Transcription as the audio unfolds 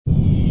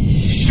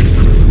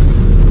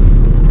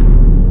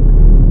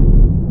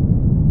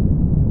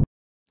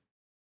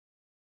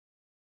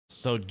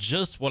So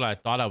just when I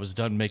thought I was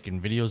done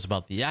making videos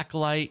about the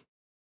Acolyte,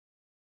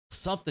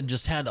 something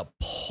just had to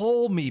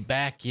pull me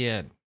back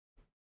in.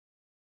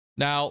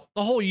 Now,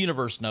 the whole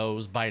universe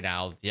knows by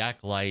now that the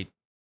Acolyte,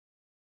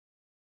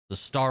 the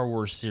Star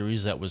Wars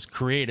series that was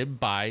created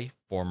by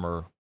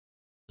former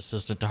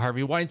assistant to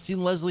Harvey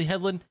Weinstein, Leslie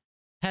Headland,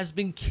 has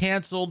been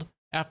canceled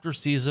after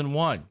season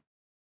 1.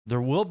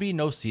 There will be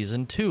no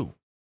season 2.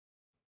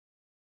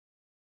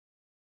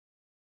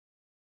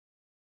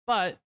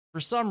 But for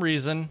some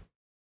reason,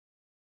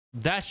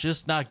 that's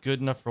just not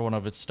good enough for one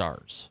of its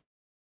stars.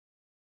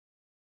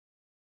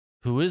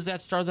 Who is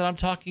that star that I'm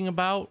talking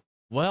about?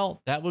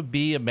 Well, that would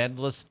be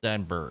Amanda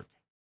Stenberg.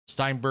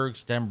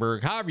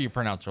 Stenberg, however you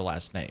pronounce her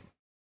last name.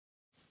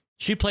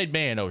 She played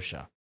May and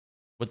Osha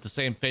with the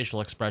same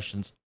facial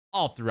expressions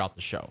all throughout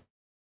the show.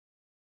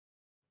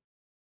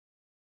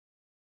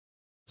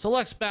 So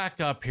let's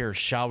back up here,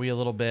 shall we, a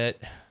little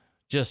bit,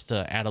 just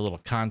to add a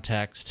little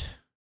context.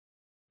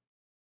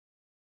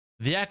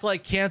 The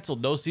Acolyte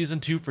canceled, no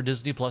season 2 for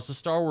Disney Plus's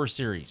Star Wars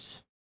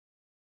series.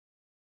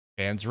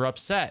 Fans are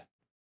upset.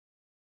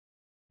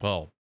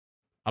 Well,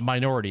 a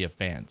minority of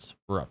fans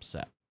were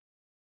upset.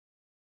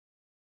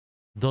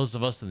 Those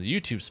of us in the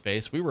YouTube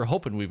space, we were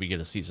hoping we would get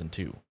a season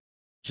 2.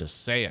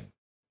 Just saying.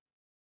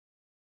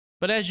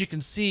 But as you can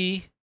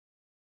see,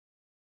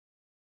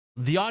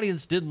 the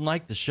audience didn't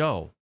like the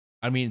show.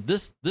 I mean,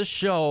 this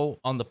show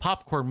on the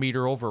popcorn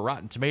meter over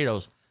Rotten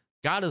Tomatoes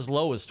got as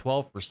low as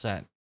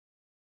 12%.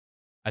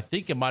 I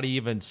think it might have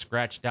even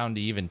scratched down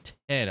to even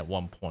 10 at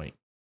one point.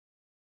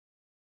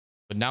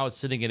 But now it's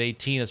sitting at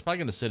 18. It's probably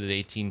going to sit at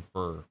 18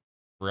 for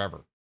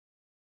forever.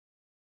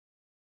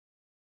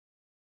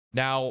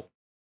 Now,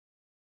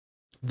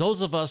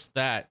 those of us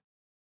that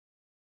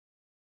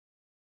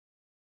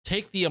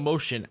take the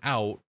emotion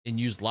out and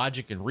use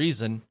logic and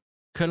reason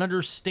can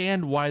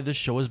understand why this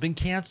show has been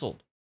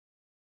canceled.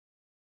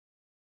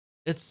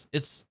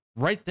 It's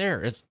right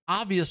there. It's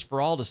obvious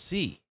for all to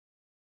see.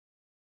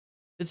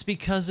 It's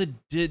because it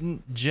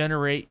didn't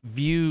generate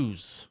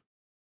views.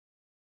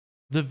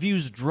 The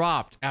views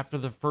dropped after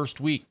the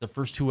first week, the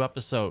first 2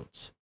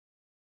 episodes.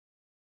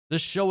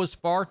 This show is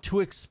far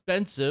too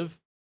expensive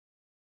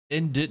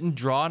and didn't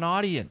draw an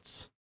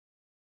audience.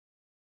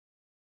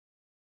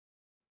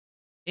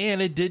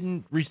 And it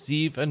didn't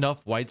receive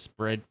enough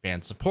widespread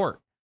fan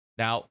support.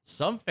 Now,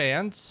 some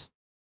fans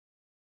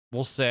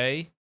will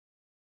say,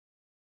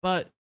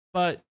 but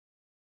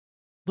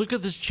look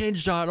at this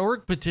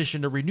change.org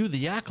petition to renew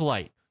the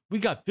Acolyte. We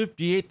got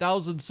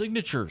 58,000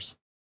 signatures.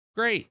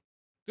 Great.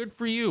 Good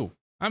for you.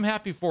 I'm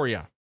happy for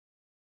you.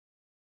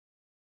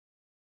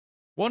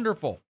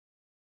 Wonderful.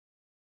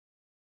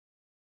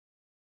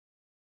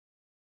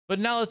 But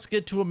now let's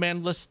get to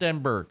Amanda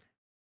Stenberg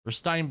or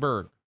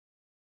Steinberg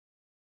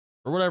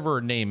or whatever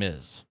her name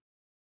is.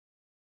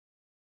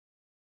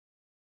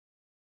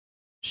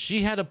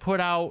 She had to put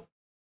out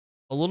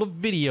a little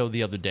video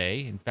the other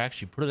day. In fact,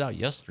 she put it out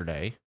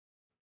yesterday,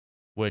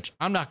 which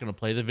I'm not going to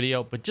play the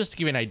video, but just to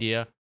give you an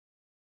idea,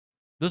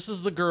 this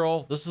is the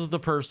girl, this is the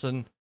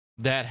person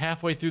that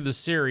halfway through the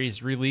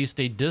series released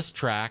a diss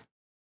track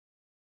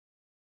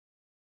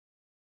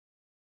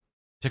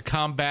to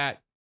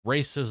combat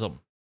racism.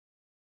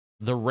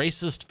 The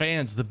racist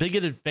fans, the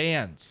bigoted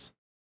fans.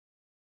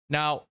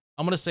 Now,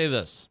 I'm going to say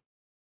this.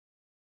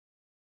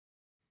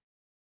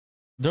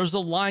 There's a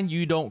line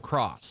you don't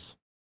cross.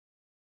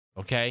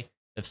 Okay?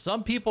 If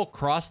some people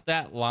cross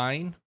that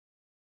line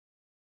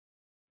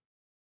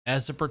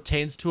as it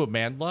pertains to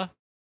Amanda,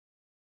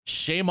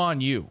 shame on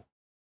you.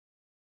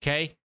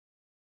 Okay?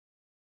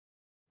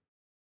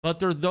 But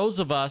there are those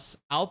of us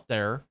out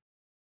there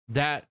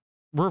that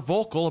were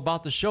vocal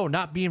about the show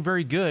not being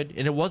very good,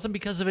 and it wasn't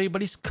because of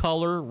anybody's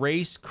color,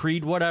 race,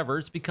 creed, whatever.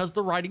 It's because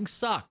the writing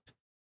sucked.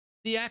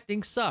 The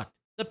acting sucked.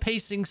 The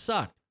pacing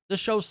sucked. The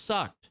show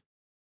sucked.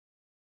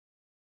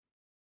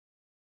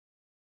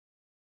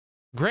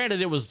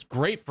 Granted, it was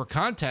great for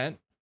content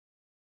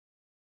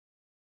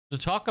to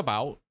talk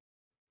about.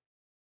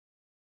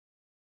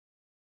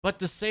 But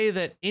to say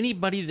that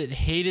anybody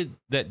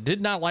that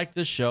did not like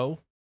this show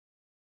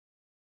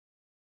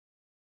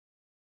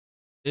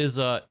is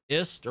a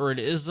ist or an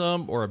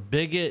ism or a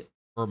bigot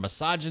or a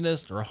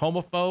misogynist or a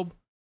homophobe.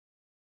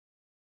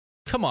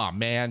 Come on,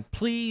 man,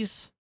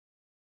 please.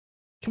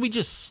 Can we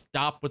just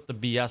stop with the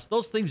BS?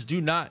 Those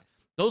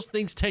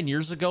things 10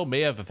 years ago may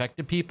have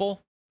affected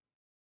people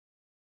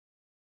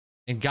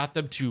and got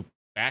them to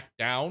back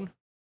down.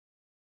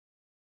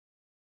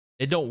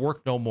 It don't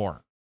work no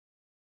more.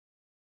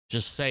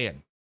 Just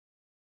saying.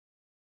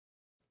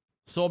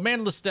 So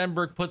Amanda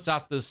Stenberg puts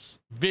out this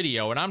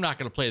video, and I'm not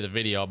going to play the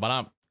video, but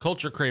I'm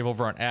Culture Crave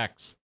over on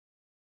X.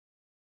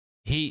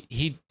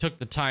 He took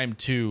the time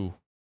to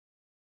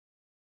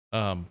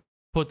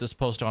put this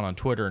post on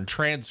Twitter and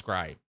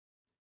transcribe.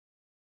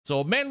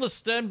 So Amanda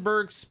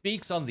Stenberg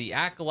speaks on the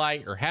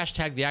Acolyte or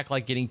hashtag the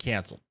Acolyte getting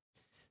canceled.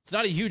 It's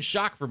not a huge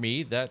shock for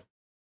me that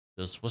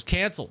this was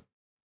canceled.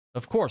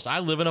 Of course, I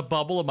live in a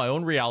bubble of my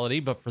own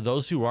reality, but for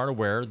those who aren't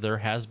aware, there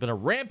has been a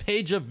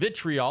rampage of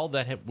vitriol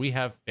that we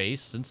have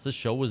faced since the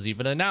show was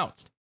even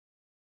announced.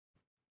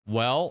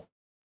 Well,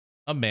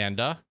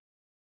 Amanda,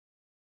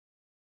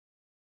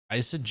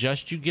 I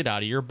suggest you get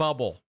out of your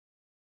bubble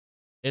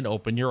and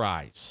open your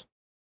eyes.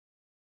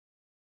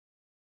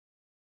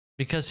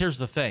 Because here's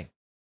the thing.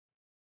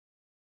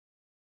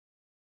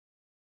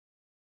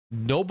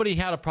 Nobody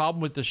had a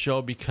problem with the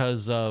show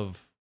because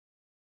of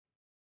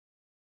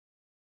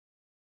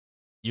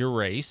your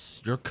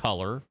race, your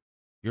color,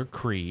 your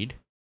creed.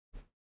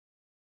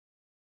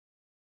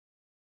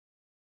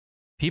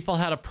 People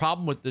had a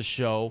problem with this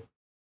show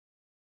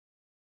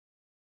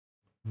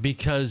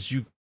because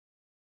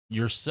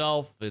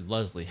yourself and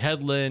Leslie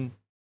Headland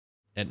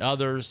and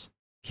others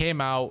came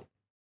out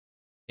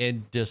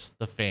and dissed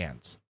the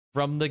fans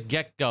from the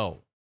get-go.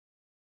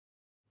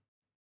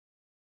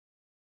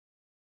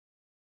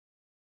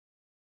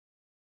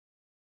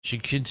 She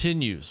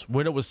continues,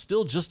 when it was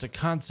still just a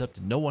concept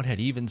and no one had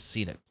even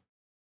seen it.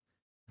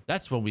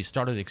 That's when we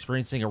started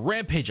experiencing a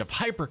rampage of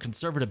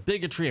hyper-conservative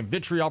bigotry and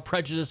vitriol,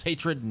 prejudice,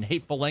 hatred, and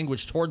hateful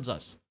language towards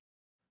us.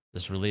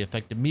 This really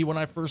affected me when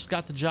I first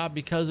got the job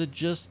because it's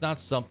just not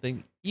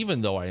something,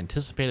 even though I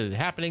anticipated it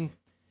happening,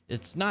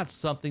 it's not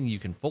something you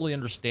can fully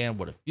understand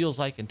what it feels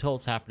like until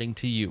it's happening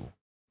to you.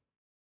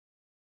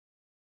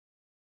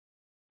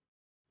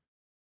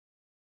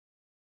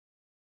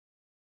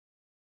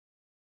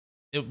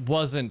 It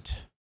wasn't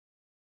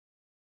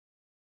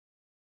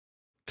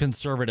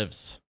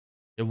conservatives.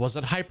 It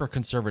wasn't hyper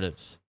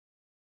conservatives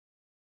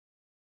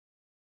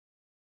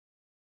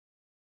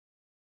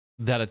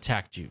that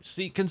attacked you.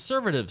 See,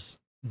 conservatives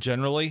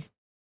generally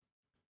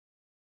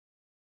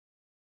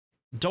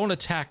don't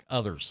attack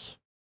others.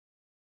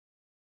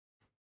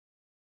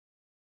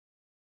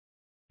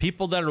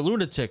 People that are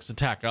lunatics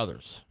attack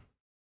others.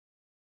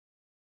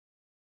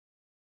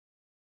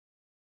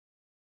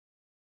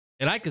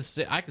 And I can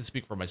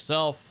speak for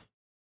myself.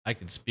 I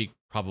can speak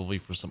probably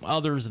for some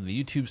others in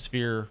the YouTube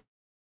sphere.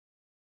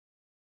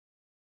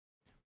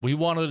 We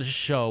wanted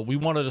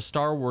a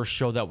Star Wars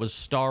show that was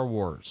Star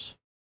Wars.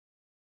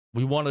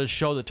 We wanted a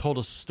show that told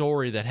a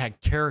story that had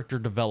character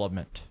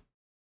development.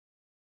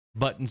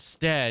 But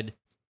instead,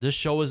 this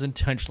show is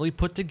intentionally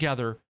put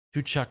together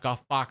to check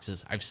off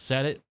boxes. I've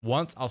said it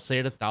once, I'll say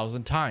it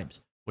 1,000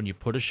 times. When you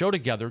put a show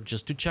together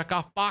just to check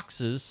off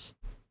boxes,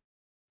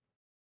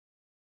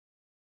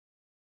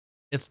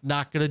 it's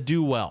not going to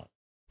do well.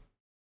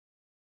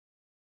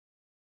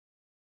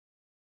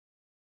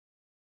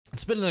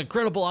 It's been an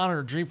incredible honor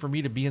and dream for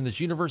me to be in this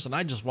universe, and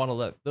I just want to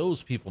let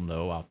those people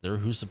know out there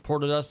who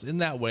supported us in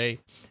that way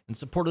and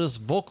supported us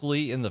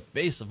vocally in the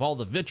face of all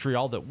the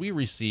vitriol that we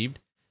received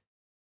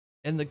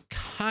and the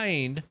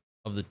kind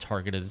of the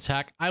targeted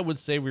attack I would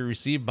say we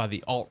received by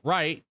the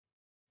alt-right,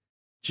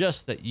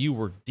 just that you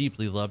were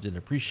deeply loved and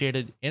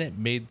appreciated, and it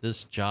made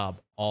this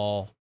job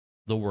all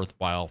the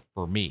worthwhile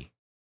for me.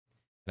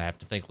 And I have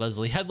to thank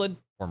Leslie Headland,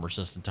 former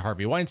assistant to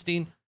Harvey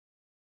Weinstein.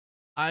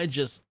 I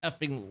just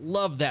effing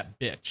love that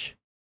bitch.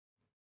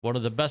 One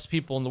of the best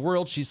people in the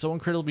world. She's so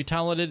incredibly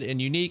talented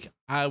and unique.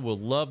 I will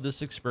love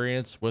this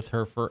experience with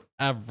her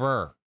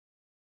forever.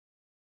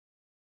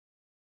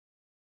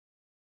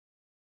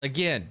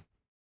 Again,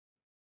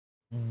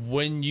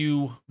 when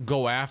you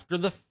go after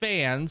the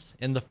fans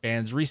and the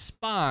fans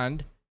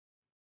respond,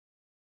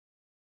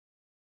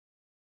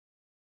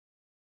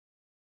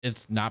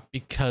 it's not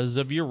because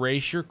of your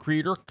race, your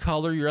creed, or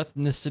color, your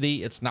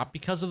ethnicity. It's not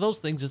because of those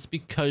things. It's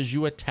because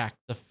you attacked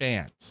the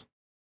fans.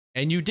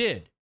 And you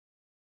did.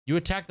 You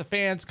attacked the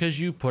fans because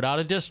you put out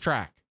a diss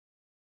track.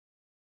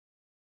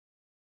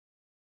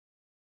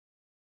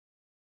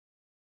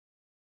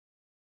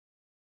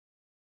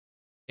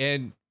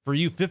 And for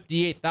you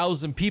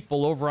 58,000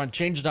 people over on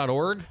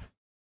change.org,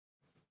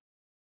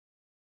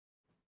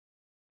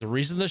 the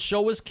reason the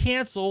show was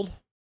canceled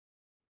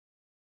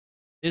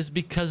is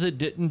because it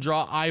didn't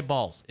draw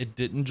eyeballs. It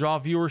didn't draw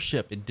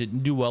viewership. It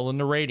didn't do well in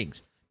the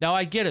ratings. Now,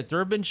 I get it. There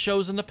have been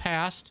shows in the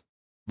past,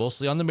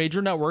 mostly on the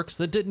major networks,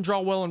 that didn't draw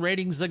well in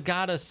ratings that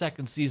got a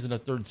second season, a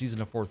third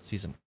season, a fourth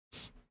season.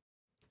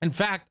 In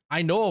fact,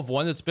 I know of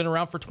one that's been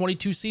around for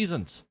 22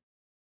 seasons.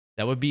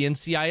 That would be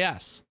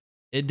NCIS.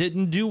 It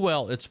didn't do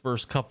well its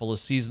first couple of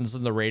seasons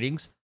in the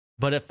ratings,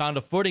 but it found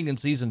a footing in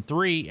season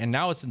 3, and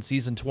now it's in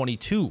season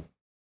 22.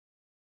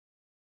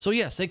 So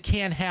yes, it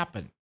can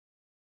happen.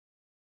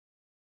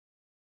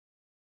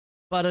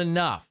 But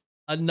enough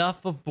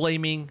of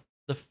blaming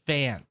the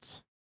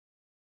fans.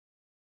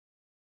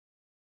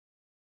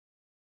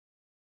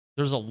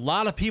 There's a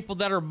lot of people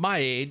that are my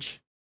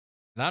age,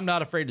 and I'm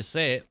not afraid to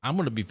say it. I'm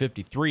going to be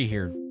 53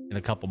 here in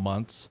a couple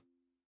months,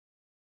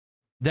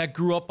 that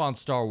grew up on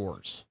Star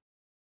Wars.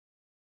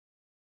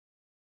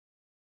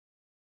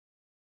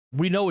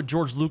 We know what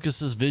George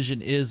Lucas's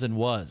vision is and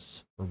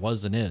was, or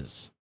was and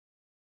is.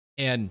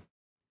 And,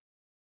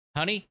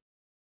 honey,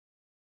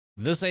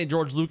 this ain't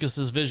George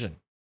Lucas's vision.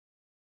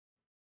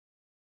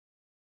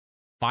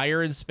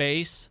 Fire in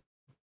space,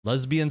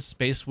 lesbian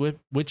space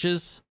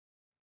witches,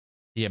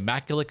 the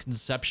Immaculate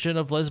Conception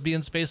of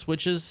lesbian space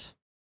witches.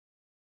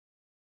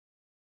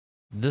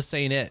 This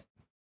ain't it.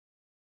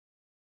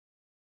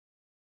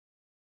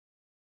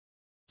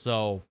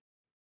 So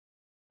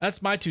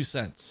That's my 2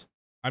 cents.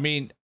 I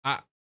mean,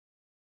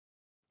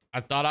 I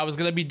thought I was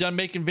going to be done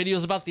making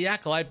videos about the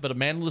Acolyte, but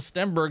Amanda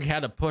Stenberg had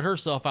to put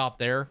herself out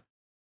there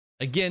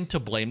again to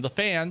blame the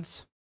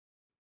fans.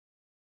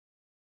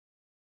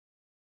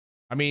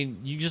 I mean,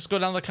 you just go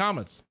down the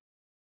comments.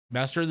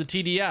 Master of the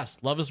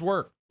TDS, love his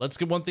work. Let's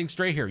get one thing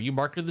straight here. You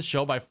marketed the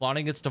show by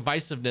flaunting its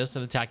divisiveness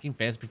and attacking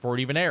fans before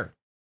it even aired.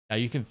 Now,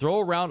 you can throw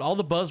around all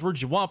the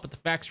buzzwords you want, but the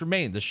facts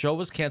remain. The show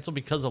was canceled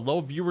because of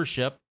low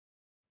viewership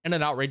and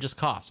an outrageous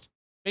cost.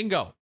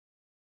 Bingo.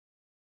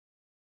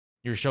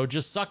 Your show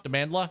just sucked,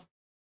 Amanda.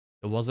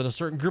 It wasn't a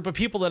certain group of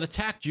people that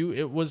attacked you.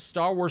 It was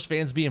Star Wars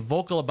fans being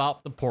vocal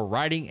about the poor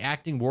writing,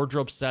 acting,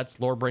 wardrobe sets,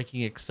 lore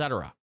breaking,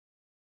 etc.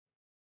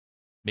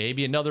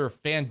 Maybe another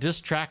fan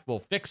diss track will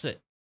fix it.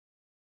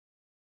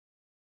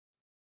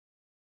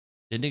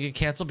 Didn't it get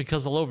canceled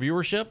because of low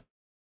viewership?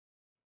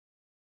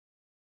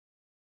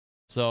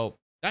 So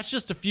that's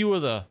just a few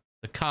of the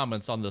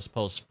comments on this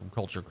post from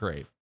Culture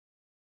Crave.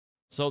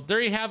 So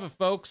there you have it,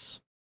 folks.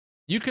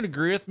 You can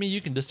agree with me. You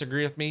can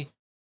disagree with me.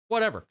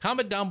 Whatever.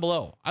 Comment down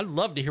below. I'd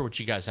love to hear what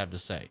you guys have to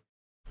say.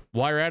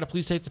 While you're at it,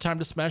 please take the time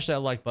to smash that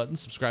like button.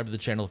 Subscribe to the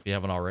channel if you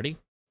haven't already.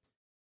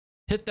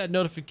 Hit that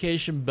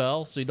notification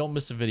bell so you don't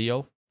miss a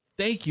video.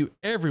 Thank you,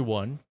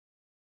 everyone,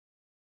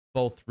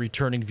 both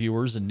returning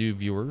viewers and new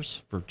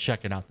viewers, for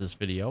checking out this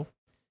video.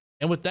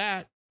 And with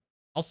that,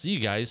 I'll see you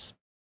guys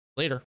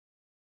later.